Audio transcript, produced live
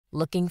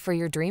Looking for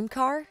your dream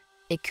car?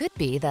 It could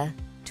be the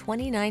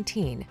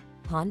 2019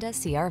 Honda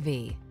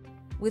CR-V.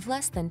 With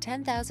less than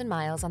 10,000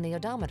 miles on the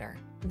odometer,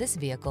 this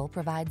vehicle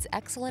provides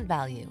excellent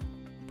value.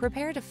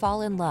 Prepare to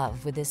fall in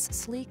love with this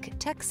sleek,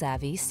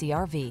 tech-savvy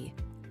CR-V.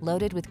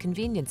 Loaded with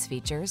convenience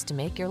features to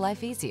make your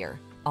life easier,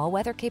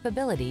 all-weather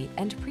capability,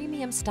 and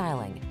premium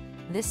styling,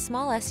 this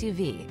small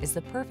SUV is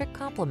the perfect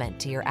complement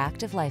to your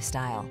active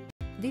lifestyle.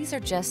 These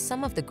are just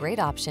some of the great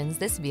options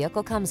this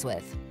vehicle comes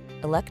with: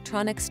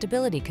 electronic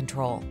stability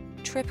control,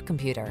 trip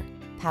computer,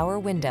 power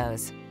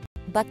windows,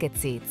 bucket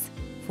seats,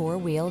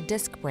 four-wheel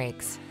disc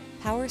brakes,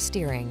 power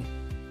steering.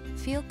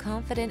 Feel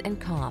confident and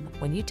calm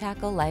when you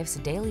tackle life's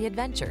daily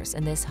adventures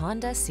in this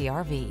Honda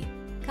CR-V.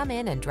 Come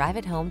in and drive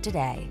it home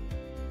today.